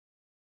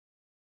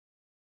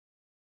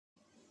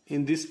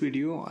In this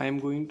video I am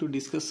going to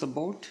discuss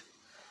about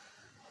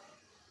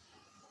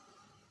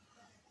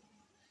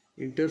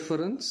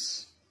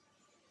interference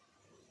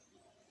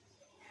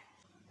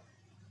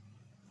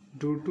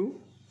due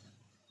to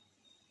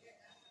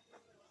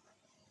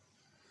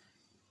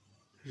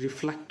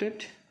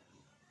reflected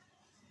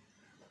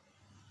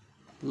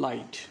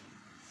light,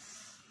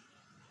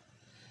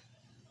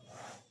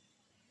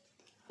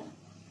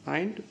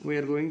 and we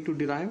are going to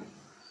derive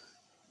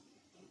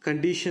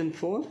condition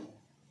for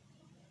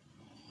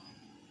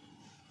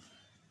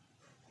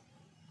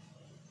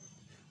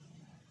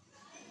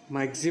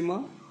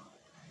maxima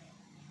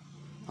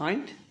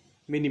and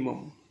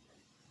minimum.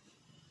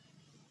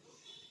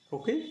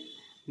 Okay,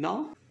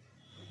 now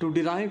to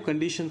derive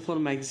condition for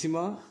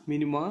maxima,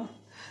 minima,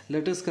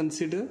 let us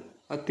consider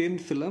a thin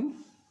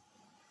film.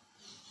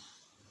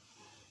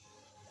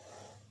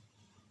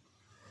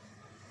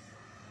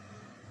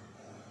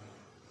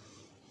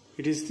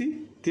 It is the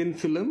thin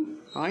film,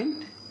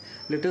 and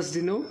let us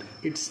denote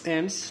its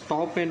ends,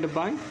 top end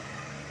by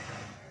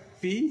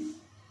P,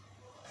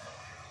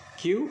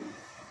 Q,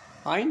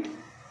 and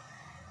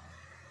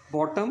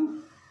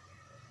bottom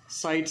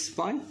sides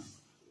by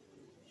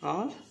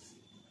R.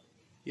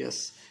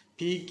 Yes,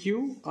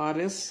 PQ,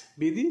 RS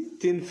be the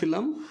thin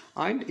film,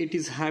 and it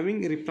is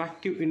having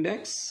refractive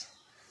index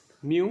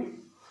mu,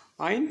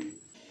 and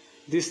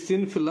this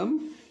thin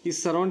film is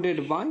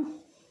surrounded by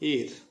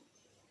air.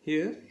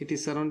 Here it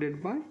is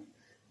surrounded by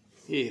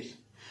air,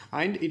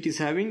 and it is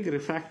having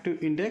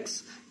refractive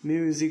index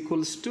mu is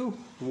equals to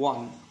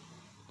 1.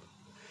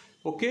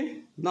 Okay,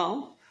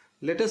 now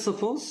let us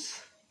suppose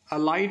a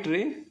light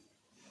ray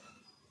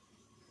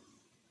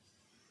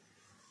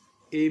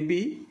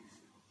AB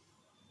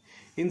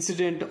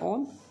incident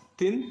on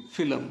thin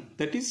film,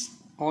 that is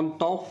on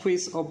top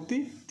face of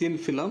the thin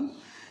film.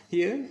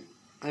 Here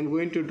I am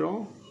going to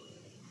draw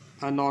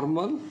a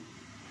normal,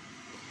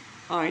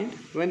 and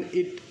when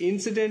it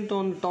incident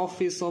on top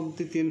face of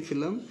the thin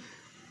film,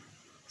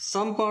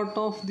 some part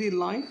of the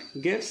light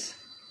gets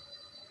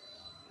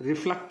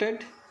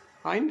reflected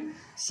and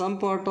some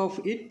part of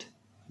it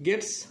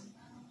gets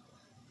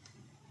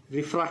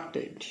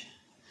refracted,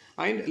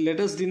 and let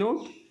us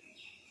denote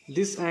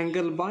this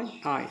angle by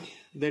I,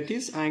 that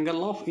is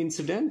angle of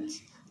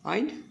incidence,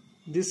 and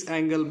this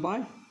angle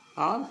by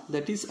R,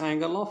 that is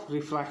angle of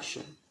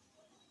refraction,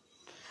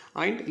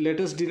 and let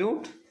us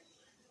denote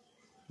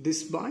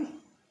this by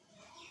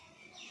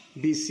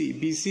BC.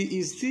 BC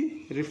is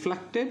the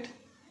reflected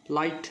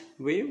light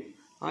wave,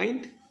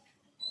 and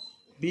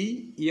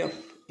BF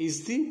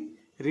is the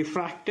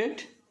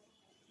refracted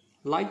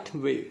light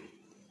wave.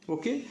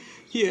 Okay,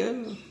 here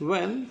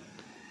when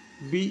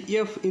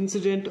BF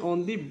incident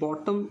on the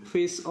bottom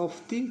face of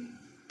the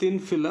thin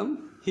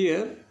film,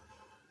 here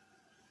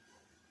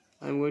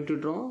I am going to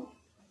draw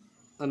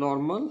a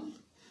normal.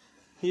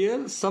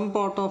 Here some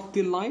part of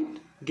the light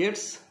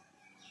gets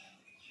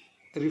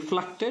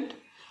reflected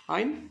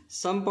and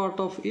some part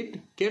of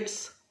it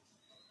gets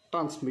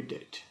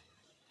transmitted,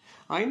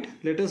 and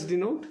let us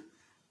denote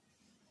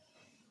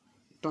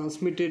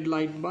transmitted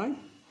light by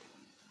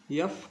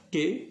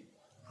FK,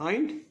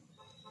 and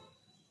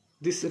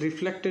this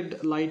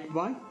reflected light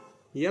by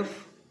FD,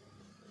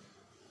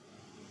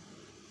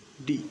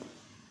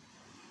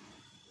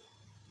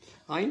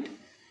 and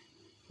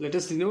let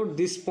us denote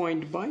this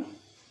point by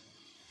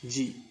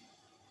G.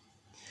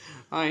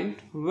 And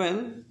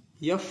when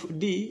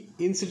FD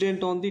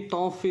incident on the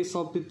top face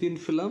of the thin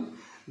film,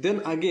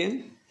 then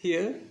again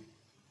here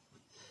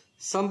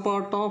some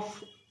part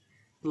of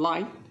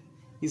light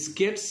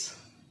gets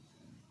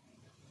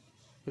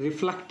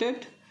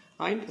reflected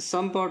and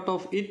some part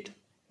of it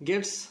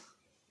gets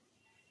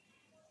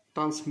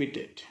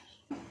transmitted.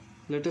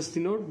 Let us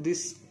denote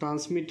this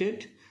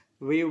transmitted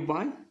wave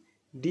by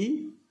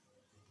DE.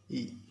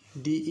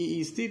 DE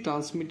is the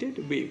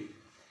transmitted wave,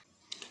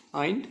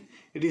 and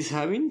it is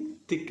having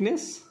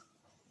thickness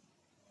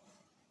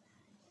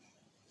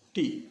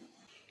T.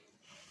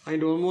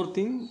 And one more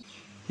thing,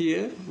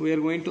 here we are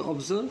going to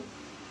observe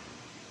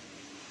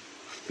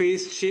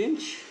phase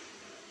change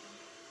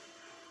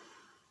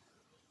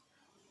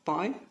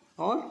pi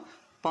or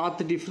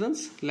path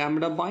difference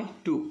lambda by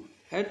 2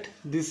 at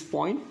this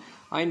point,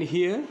 and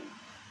here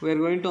we are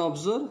going to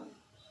observe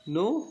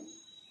no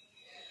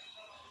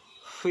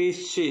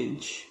phase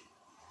change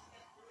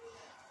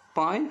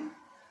pi,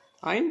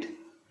 and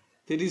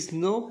there is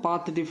no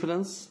path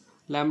difference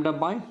lambda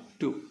by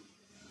 2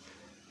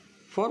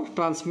 for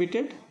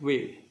transmitted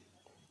wave.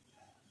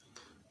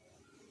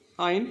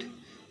 And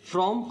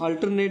from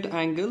alternate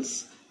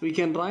angles we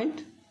can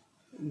write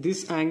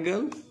this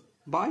angle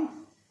by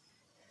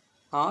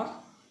R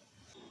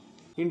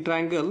in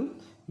triangle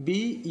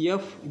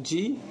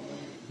BFG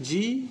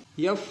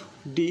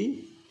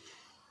GFD.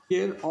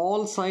 Here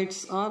all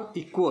sides are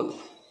equal.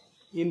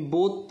 In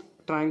both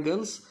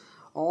triangles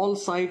all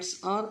sides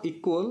are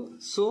equal,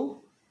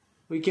 so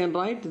we can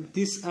write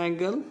this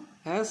angle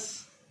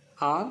as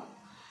R.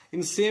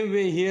 In same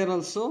way here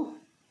also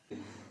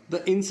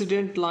the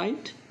incident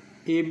light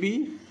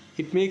AB,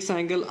 it makes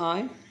angle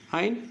I,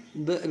 and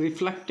the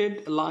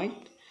reflected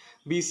light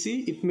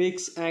BC, it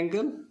makes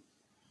angle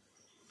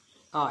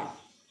I.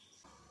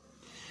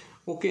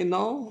 Okay,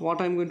 now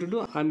what I'm going to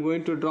do, I'm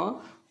going to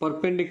draw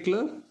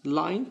perpendicular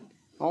line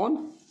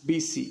on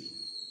BC.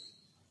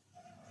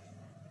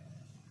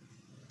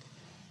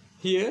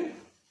 Here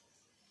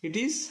it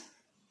is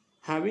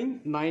having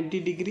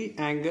 90-degree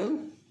angle,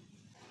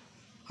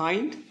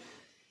 and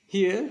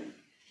here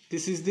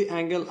this is the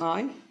angle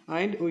I,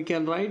 and we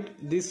can write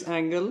this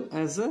angle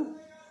as a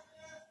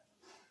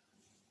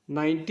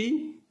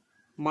 90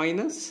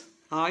 minus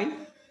I,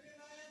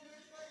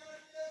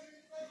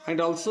 and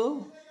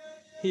also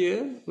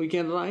here we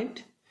can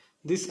write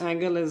this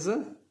angle as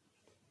a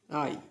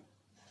I,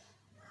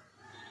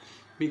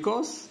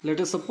 because let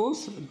us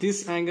suppose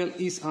this angle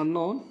is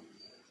unknown.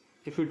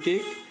 If you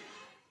take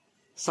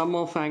sum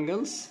of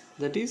angles,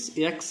 that is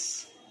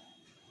x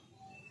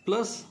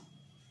plus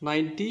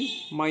 90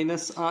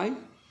 minus I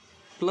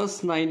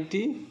plus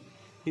 90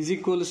 is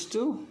equals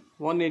to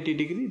 180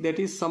 degree, that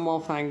is sum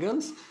of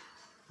angles,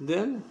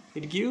 then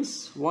it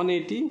gives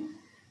 180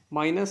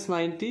 minus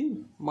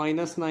 90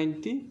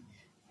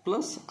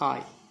 plus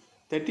I,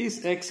 that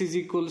is x is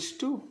equals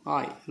to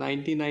I.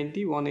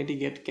 90 180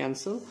 get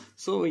cancelled,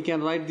 so we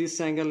can write this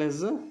angle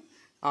as a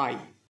I,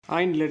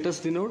 and let us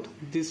denote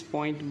this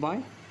point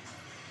by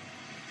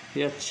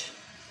H.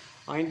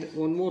 And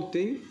one more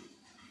thing,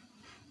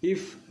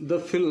 if the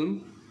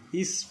film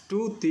is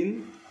too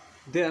thin,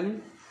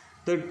 then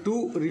the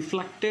two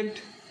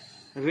reflected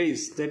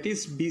rays, that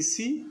is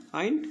BC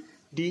and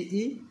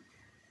DE,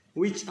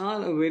 which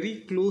are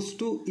very close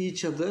to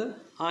each other,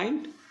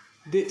 and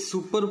they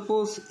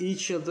superpose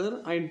each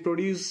other and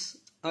produce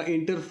an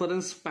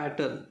interference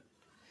pattern.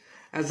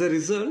 As a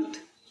result,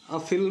 a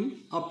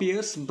film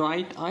appears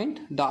bright and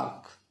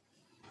dark.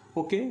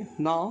 Okay,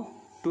 now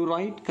to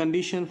write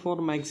condition for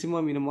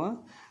maxima minima,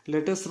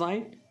 let us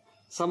write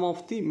some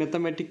of the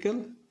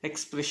mathematical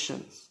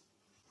expressions.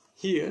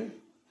 Here,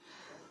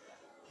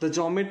 the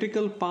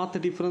geometrical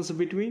path difference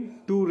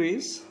between two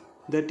rays,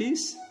 that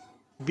is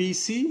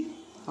BC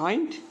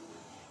and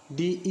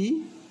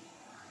DE,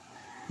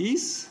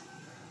 is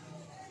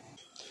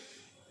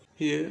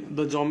here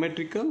the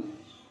geometrical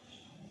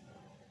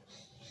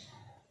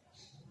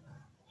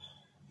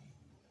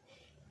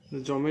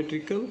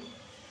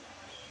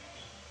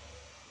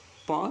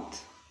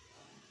path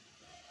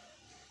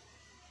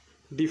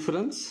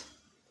difference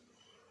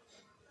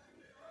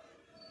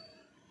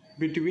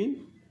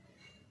between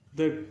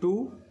the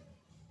two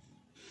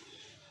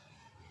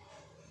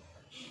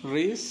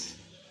rays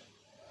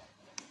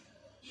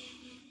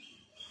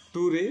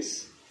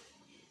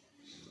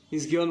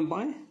is given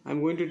by,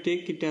 I'm going to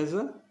take it as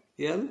a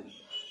L,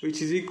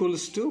 which is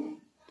equals to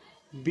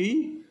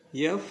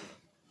BF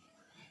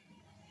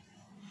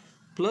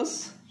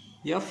plus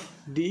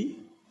FD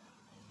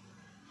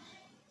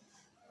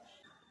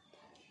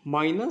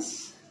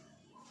minus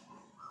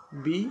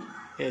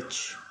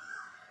BH.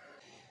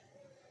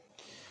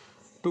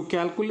 To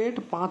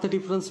calculate path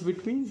difference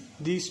between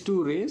these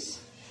two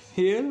rays,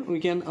 here we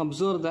can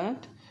observe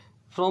that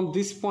from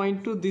this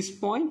point to this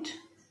point,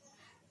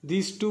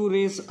 these two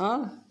rays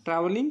are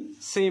traveling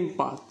same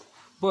path,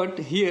 but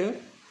here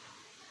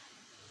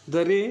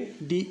the ray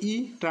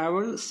DE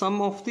traveled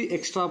some of the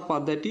extra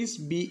path, that is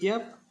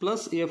BF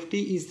plus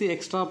FT is the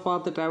extra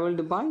path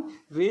traveled by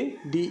ray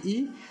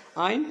DE,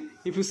 and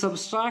if you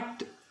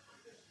subtract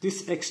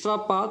this extra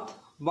path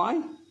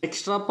by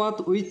extra path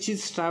which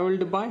is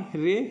traveled by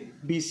ray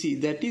BC,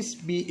 that is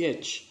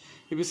BH,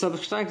 if you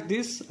subtract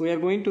this, we are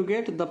going to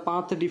get the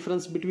path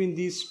difference between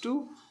these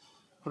two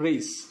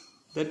rays,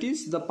 that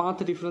is the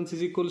path difference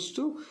is equals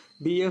to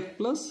BF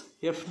plus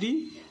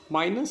FD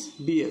minus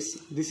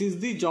BS. This is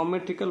the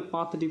geometrical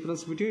path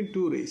difference between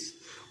two rays.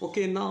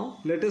 Okay, now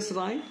let us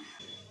write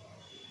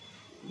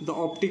the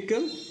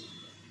optical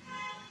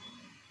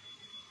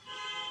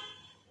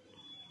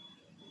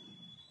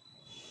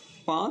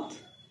path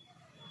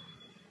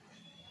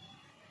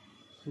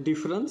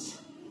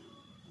difference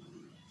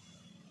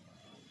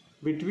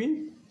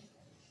between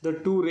the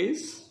two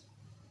rays.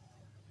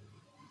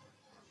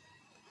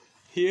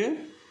 Here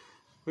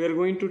we are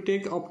going to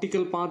take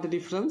optical path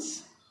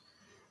difference,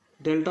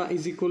 delta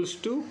is equals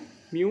to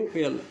mu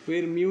L,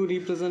 where mu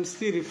represents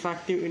the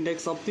refractive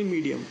index of the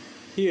medium.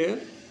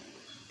 Here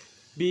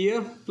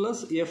BF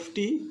plus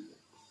FT,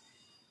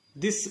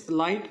 this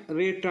light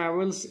ray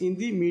travels in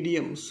the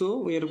medium, so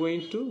we are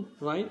going to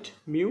write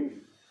mu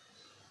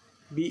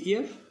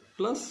BF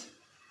plus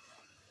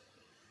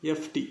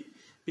FT,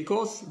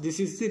 because this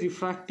is the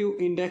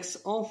refractive index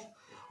of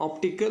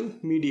optical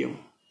medium,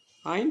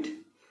 and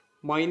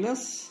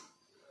minus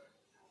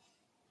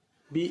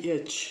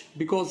BH,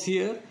 because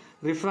here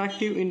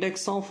refractive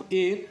index of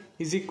air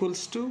is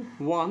equals to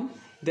 1,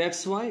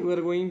 that's why we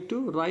are going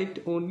to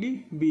write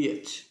only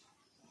BH.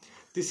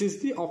 This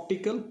is the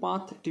optical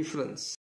path difference.